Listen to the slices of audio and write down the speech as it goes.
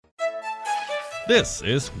This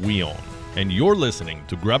is WION, and you're listening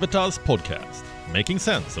to Gravitas podcast, making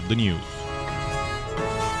sense of the news.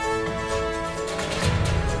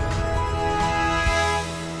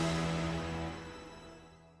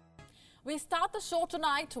 We start the show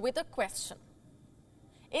tonight with a question.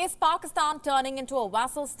 Is Pakistan turning into a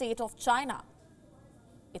vassal state of China?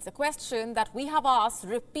 It's a question that we have asked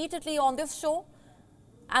repeatedly on this show,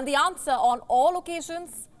 and the answer on all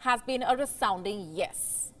occasions has been a resounding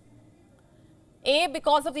yes. A,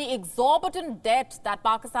 because of the exorbitant debt that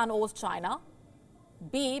Pakistan owes China.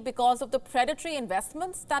 B, because of the predatory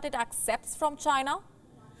investments that it accepts from China.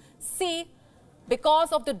 C,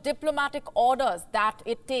 because of the diplomatic orders that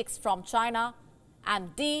it takes from China.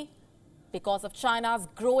 And D, because of China's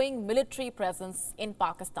growing military presence in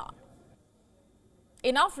Pakistan.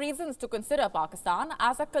 Enough reasons to consider Pakistan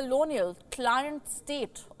as a colonial client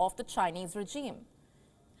state of the Chinese regime.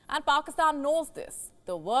 And Pakistan knows this.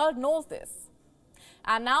 The world knows this.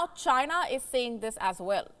 And now China is saying this as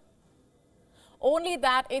well. Only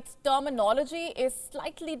that its terminology is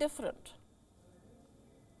slightly different.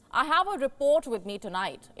 I have a report with me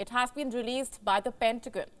tonight. It has been released by the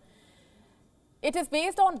Pentagon. It is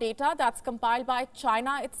based on data that's compiled by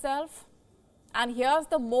China itself. And here's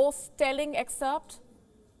the most telling excerpt.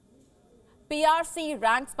 PRC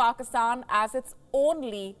ranks Pakistan as its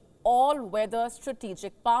only all-weather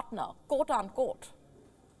strategic partner, quote unquote.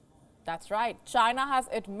 That's right. China has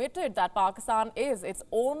admitted that Pakistan is its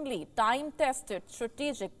only time-tested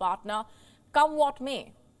strategic partner, come what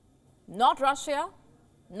may. Not Russia,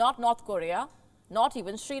 not North Korea, not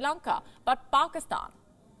even Sri Lanka, but Pakistan.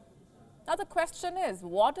 Now the question is,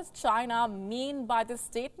 what does China mean by this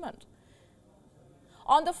statement?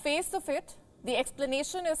 On the face of it, the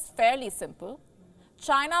explanation is fairly simple.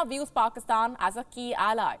 China views Pakistan as a key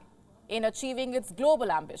ally in achieving its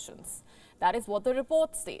global ambitions. That is what the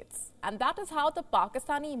report states, and that is how the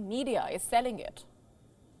Pakistani media is selling it.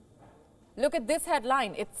 Look at this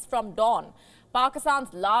headline. It's from Dawn,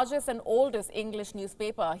 Pakistan's largest and oldest English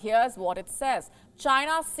newspaper. Here's what it says.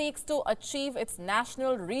 China seeks to achieve its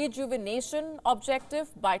national rejuvenation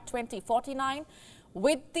objective by 2049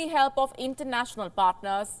 with the help of international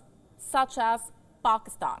partners such as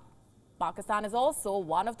Pakistan. Pakistan is also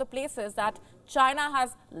one of the places that China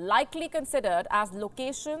has likely considered as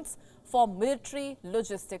locations for military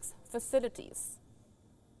logistics facilities.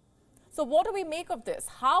 So what do we make of this?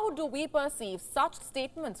 How do we perceive such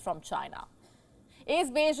statements from China?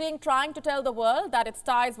 Is Beijing trying to tell the world that its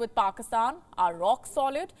ties with Pakistan are rock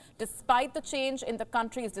solid despite the change in the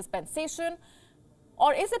country's dispensation?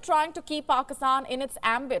 Or is it trying to keep Pakistan in its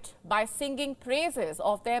ambit by singing praises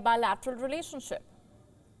of their bilateral relationship?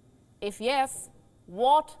 If yes,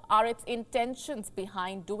 what are its intentions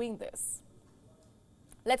behind doing this?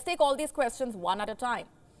 Let's take all these questions one at a time.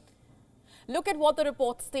 Look at what the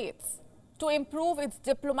report states. To improve its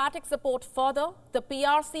diplomatic support further, the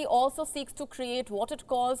PRC also seeks to create what it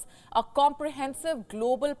calls a comprehensive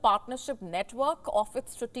global partnership network of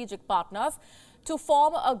its strategic partners to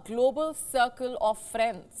form a global circle of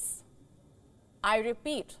friends. I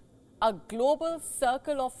repeat, a global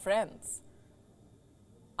circle of friends.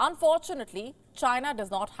 Unfortunately, China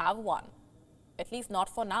does not have one, at least not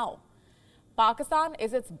for now. Pakistan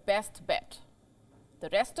is its best bet. The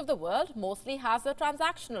rest of the world mostly has a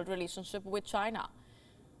transactional relationship with China.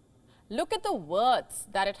 Look at the words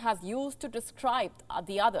that it has used to describe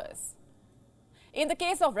the others. In the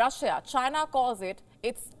case of Russia, China calls it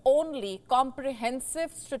its only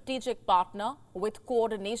comprehensive strategic partner with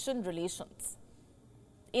coordination relations.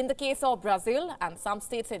 In the case of Brazil and some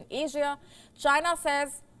states in Asia, China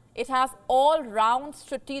says it has all-round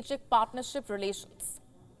strategic partnership relations.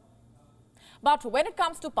 But when it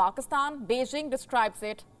comes to Pakistan, Beijing describes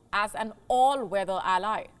it as an all-weather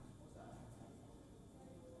ally.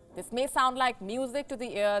 This may sound like music to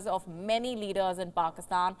the ears of many leaders in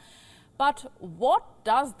Pakistan, but what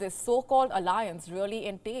does this so-called alliance really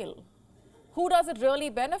entail? Who does it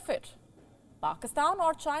really benefit? Pakistan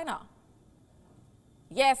or China?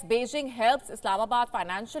 Yes, Beijing helps Islamabad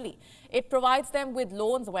financially. It provides them with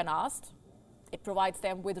loans when asked. It provides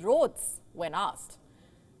them with roads when asked.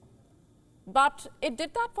 But it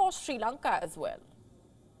did that for Sri Lanka as well.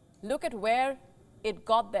 Look at where it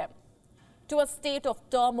got them, to a state of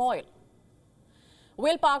turmoil.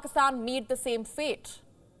 Will Pakistan meet the same fate?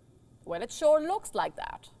 Well, it sure looks like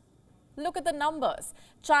that. Look at the numbers.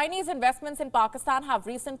 Chinese investments in Pakistan have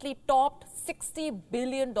recently topped $60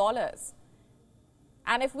 billion.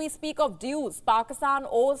 And if we speak of dues, Pakistan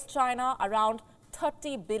owes China around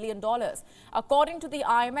 $30 billion. According to the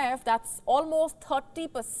IMF, that's almost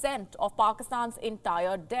 30% of Pakistan's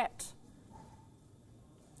entire debt.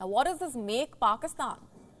 Now, what does this make Pakistan?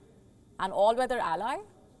 An all-weather ally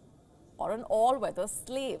or an all-weather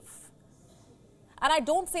slave? And I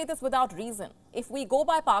don't say this without reason. If we go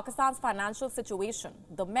by Pakistan's financial situation,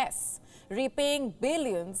 the mess, repaying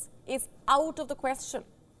billions is out of the question.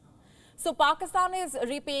 So Pakistan is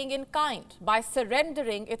repaying in kind by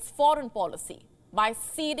surrendering its foreign policy, by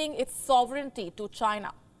ceding its sovereignty to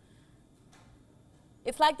China.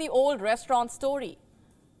 It's like the old restaurant story.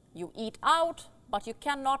 You eat out, but you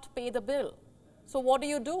cannot pay the bill. So what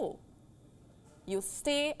do? You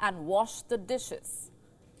stay and wash the dishes.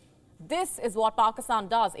 This is what Pakistan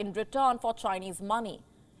does in return for Chinese money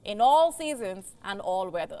in all seasons and all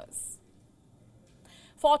weathers.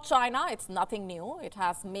 For China, it's nothing new. It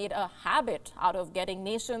has made a habit out of getting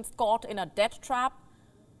nations caught in a debt trap.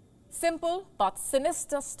 Simple but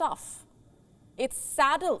sinister stuff. It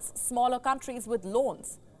saddles smaller countries with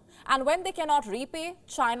loans. And when they cannot repay,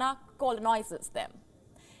 China colonizes them.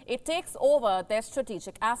 It takes over their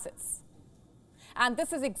strategic assets. And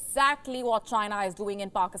this is exactly what China is doing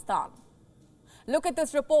in Pakistan. Look at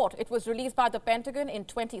this report. It was released by the Pentagon in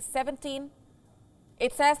 2017.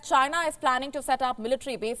 It says China is planning to set up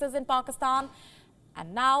military bases in Pakistan.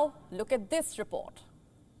 And now look at this report.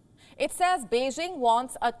 It says Beijing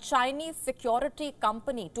wants a Chinese security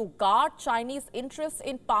company to guard Chinese interests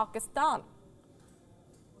in Pakistan.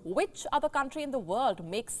 Which other country in the world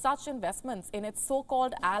makes such investments in its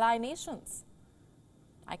so-called ally nations?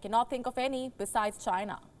 I cannot think of any besides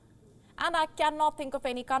China. And I cannot think of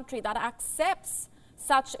any country that accepts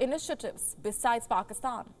such initiatives besides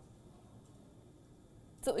Pakistan.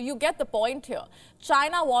 So you get the point here.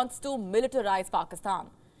 China wants to militarize Pakistan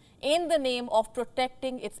in the name of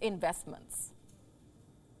protecting its investments.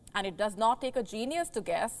 And it does not take a genius to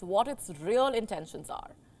guess what its real intentions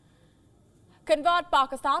are. Convert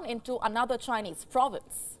Pakistan into another Chinese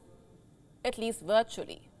province, at least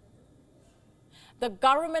virtually. The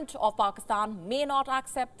government of Pakistan may not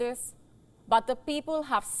accept this, but the people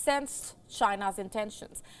have sensed China's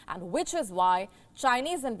intentions, and which is why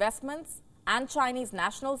Chinese investments and Chinese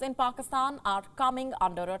nationals in Pakistan are coming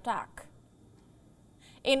under attack.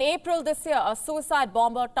 In April this year, a suicide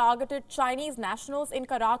bomber targeted Chinese nationals in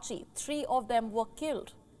Karachi. 3 of them were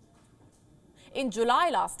killed. In July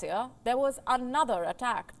last year, there was another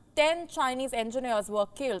attack. 10 Chinese engineers were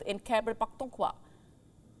killed in Khyber Pakhtunkhwa.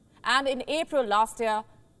 And in April last year,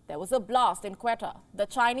 there was a blast in Quetta. The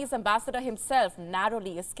Chinese ambassador himself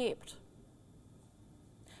narrowly escaped.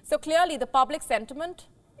 So clearly, the public sentiment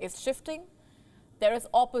is shifting. There is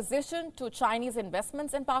opposition to Chinese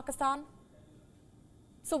investments in Pakistan.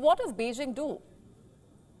 So what does Beijing do?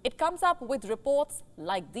 It comes up with reports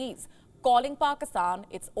like these, calling Pakistan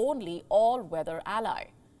its only all-weather ally.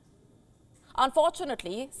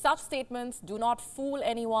 Unfortunately, such statements do not fool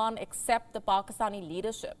anyone except the Pakistani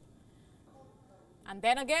leadership. And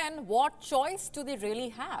then again, what choice do they really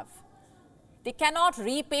have? They cannot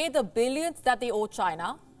repay the billions that they owe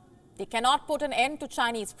China. They cannot put an end to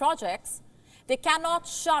Chinese projects. They cannot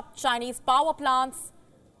shut Chinese power plants.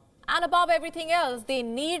 And above everything else, they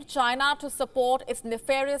need China to support its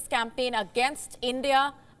nefarious campaign against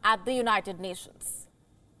India at the United Nations.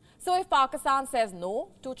 So if Pakistan says no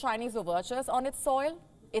to Chinese overtures on its soil,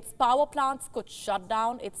 its power plants could shut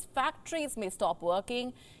down, its factories may stop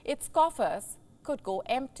working, its coffers could go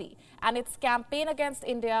empty, and its campaign against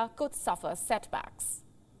India could suffer setbacks.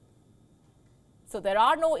 So there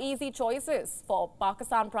are no easy choices for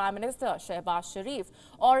Pakistan Prime Minister Shehbaz Sharif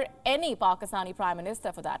or any Pakistani Prime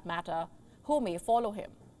Minister for that matter who may follow him.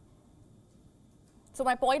 So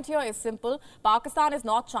my point here is simple. Pakistan is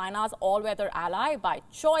not China's all-weather ally by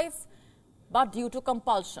choice, but due to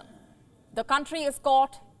compulsion. The country is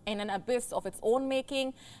caught in an abyss of its own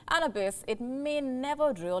making, an abyss it may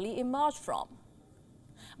never really emerge from.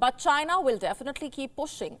 But China will definitely keep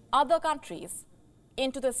pushing other countries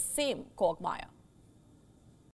into the same quagmire.